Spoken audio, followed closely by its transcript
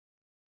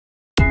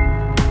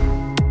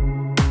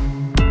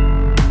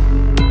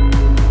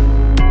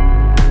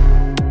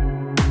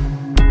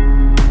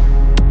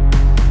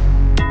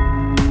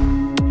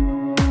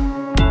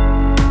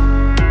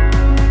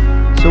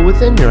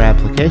within your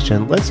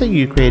application, let's say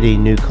you create a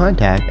new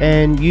contact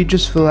and you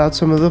just fill out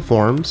some of the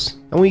forms.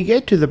 And when you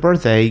get to the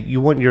birthday, you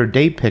want your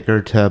date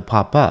picker to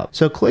pop up.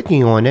 So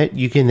clicking on it,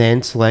 you can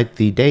then select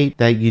the date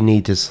that you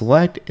need to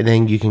select, and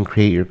then you can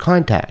create your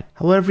contact.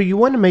 However, you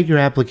want to make your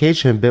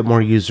application a bit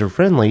more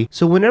user-friendly,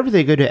 so whenever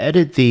they go to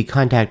edit the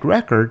contact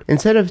record,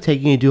 instead of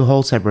taking you to a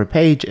whole separate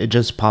page, it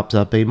just pops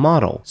up a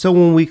model. So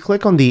when we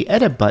click on the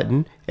edit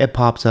button, it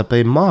pops up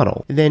a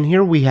model. And then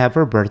here we have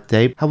our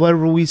birthday.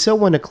 However, we still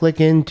want to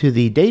click into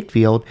the date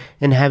field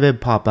and have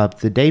it pop up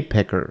the date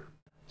picker.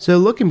 So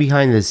looking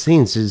behind the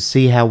scenes to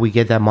see how we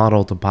get that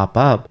model to pop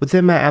up,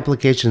 within my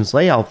application's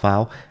layout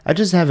file, I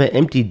just have an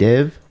empty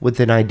div with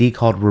an ID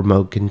called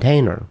remote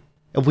container.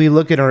 If we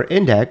look at our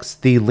index,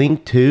 the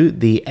link to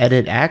the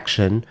edit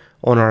action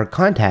on our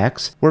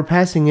contacts, we're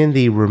passing in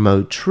the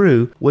remote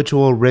true, which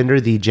will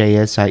render the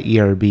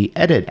js.erb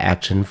edit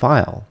action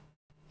file.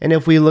 And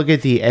if we look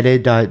at the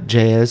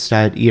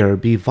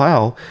edit.js.erb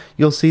file,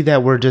 you'll see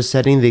that we're just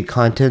setting the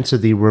contents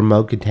of the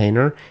remote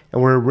container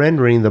and we're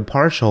rendering the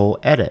partial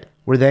edit.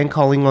 We're then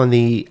calling on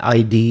the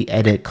ID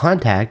edit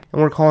contact and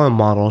we're calling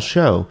model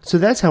show. So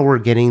that's how we're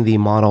getting the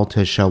model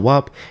to show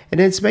up, and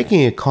it's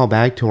making a call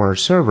back to our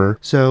server,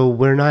 so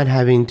we're not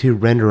having to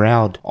render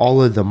out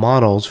all of the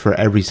models for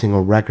every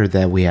single record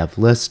that we have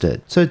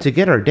listed. So to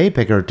get our date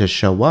picker to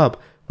show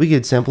up, we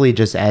could simply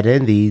just add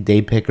in the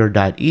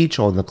datepicker.each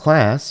on the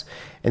class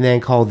and then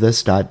call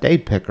this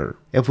 .datepicker.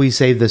 If we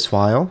save this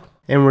file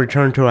and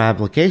return to our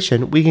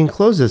application, we can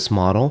close this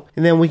model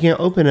and then we can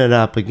open it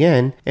up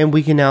again, and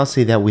we can now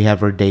see that we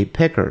have our date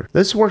picker.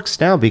 This works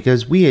now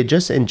because we had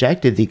just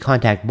injected the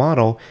contact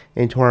model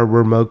into our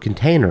remote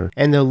container,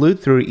 and the loop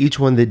through each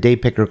one of the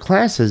date picker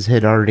classes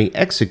had already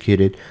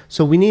executed,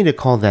 so we need to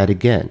call that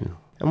again.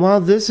 And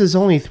while this is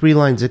only 3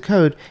 lines of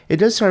code, it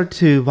does start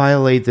to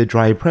violate the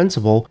dry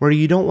principle where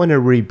you don't want to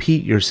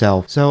repeat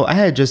yourself. So I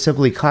had just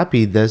simply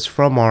copied this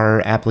from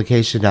our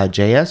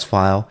application.js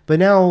file, but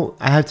now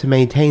I have to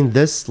maintain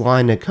this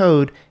line of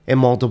code in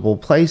multiple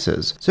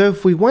places. So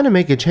if we want to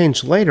make a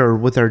change later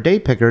with our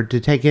date picker to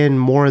take in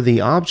more of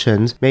the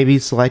options, maybe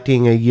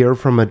selecting a year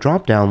from a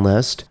drop-down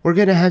list, we're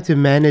going to have to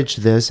manage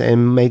this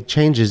and make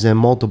changes in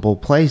multiple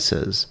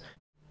places.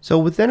 So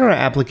within our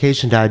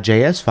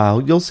application.js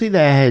file, you'll see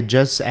that I had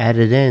just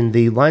added in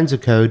the lines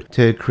of code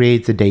to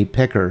create the date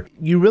picker.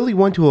 You really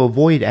want to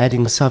avoid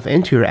adding stuff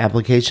into your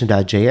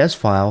application.js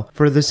file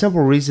for the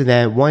simple reason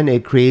that, one,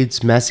 it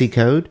creates messy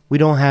code. We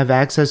don't have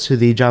access to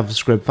the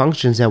JavaScript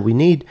functions that we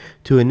need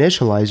to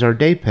initialize our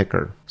date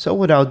picker. So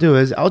what I'll do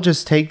is I'll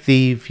just take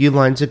the few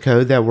lines of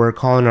code that we're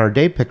calling our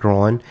date picker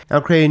on.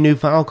 I'll create a new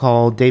file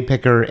called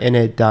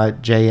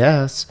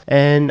datepicker.init.js,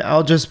 and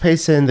I'll just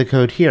paste in the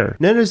code here.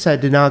 Notice I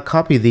did not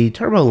copy the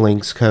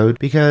turbolinks code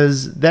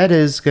because that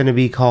is going to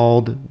be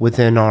called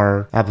within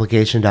our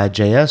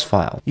application.js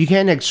file. You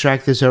can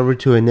extract this over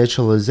to an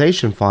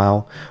initialization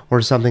file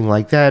or something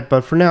like that,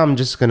 but for now I'm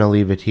just going to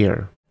leave it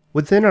here.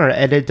 Within our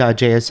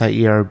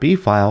edit.js.erb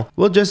file,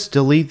 we'll just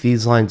delete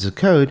these lines of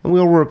code and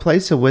we'll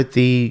replace it with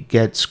the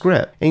get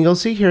script. And you'll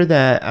see here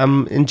that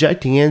I'm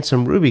injecting in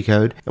some Ruby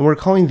code and we're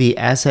calling the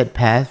asset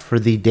path for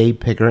the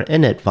datepicker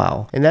init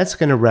file. And that's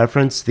going to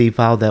reference the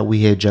file that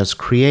we had just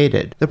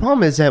created. The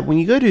problem is that when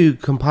you go to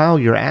compile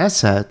your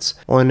assets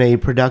on a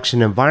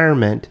production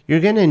environment,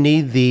 you're going to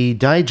need the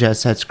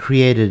digest that's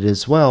created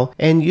as well.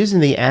 And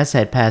using the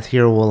asset path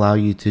here will allow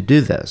you to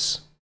do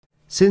this.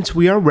 Since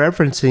we are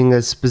referencing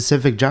a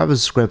specific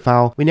JavaScript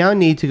file, we now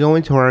need to go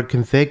into our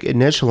config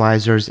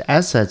initializers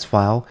assets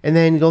file, and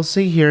then you'll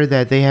see here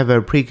that they have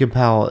a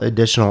precompile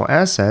additional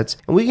assets,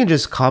 and we can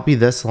just copy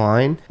this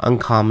line,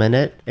 uncomment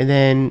it, and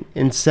then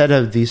instead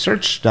of the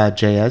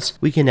search.js,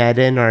 we can add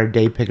in our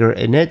datepicker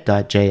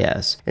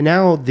init.js. And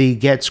now the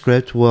get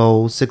script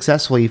will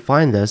successfully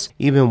find this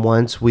even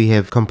once we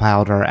have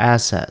compiled our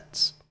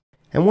assets.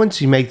 And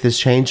once you make this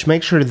change,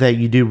 make sure that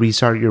you do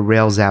restart your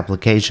Rails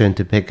application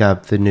to pick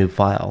up the new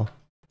file.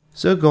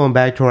 So going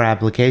back to our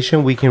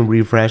application, we can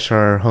refresh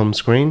our home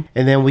screen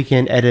and then we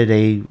can edit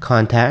a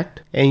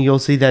contact and you'll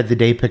see that the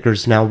date picker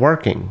is now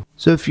working.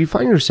 So if you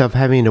find yourself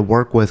having to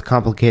work with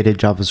complicated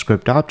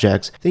JavaScript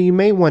objects, then you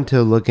may want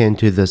to look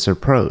into this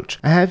approach.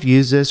 I have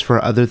used this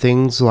for other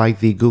things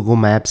like the Google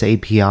Maps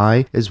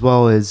API as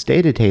well as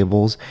data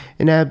tables,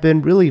 and I've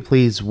been really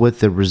pleased with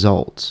the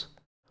results.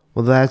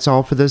 Well, that's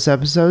all for this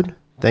episode.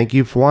 Thank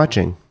you for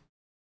watching.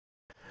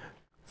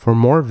 For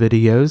more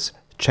videos,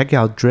 check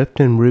out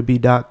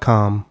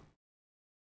driftinruby.com.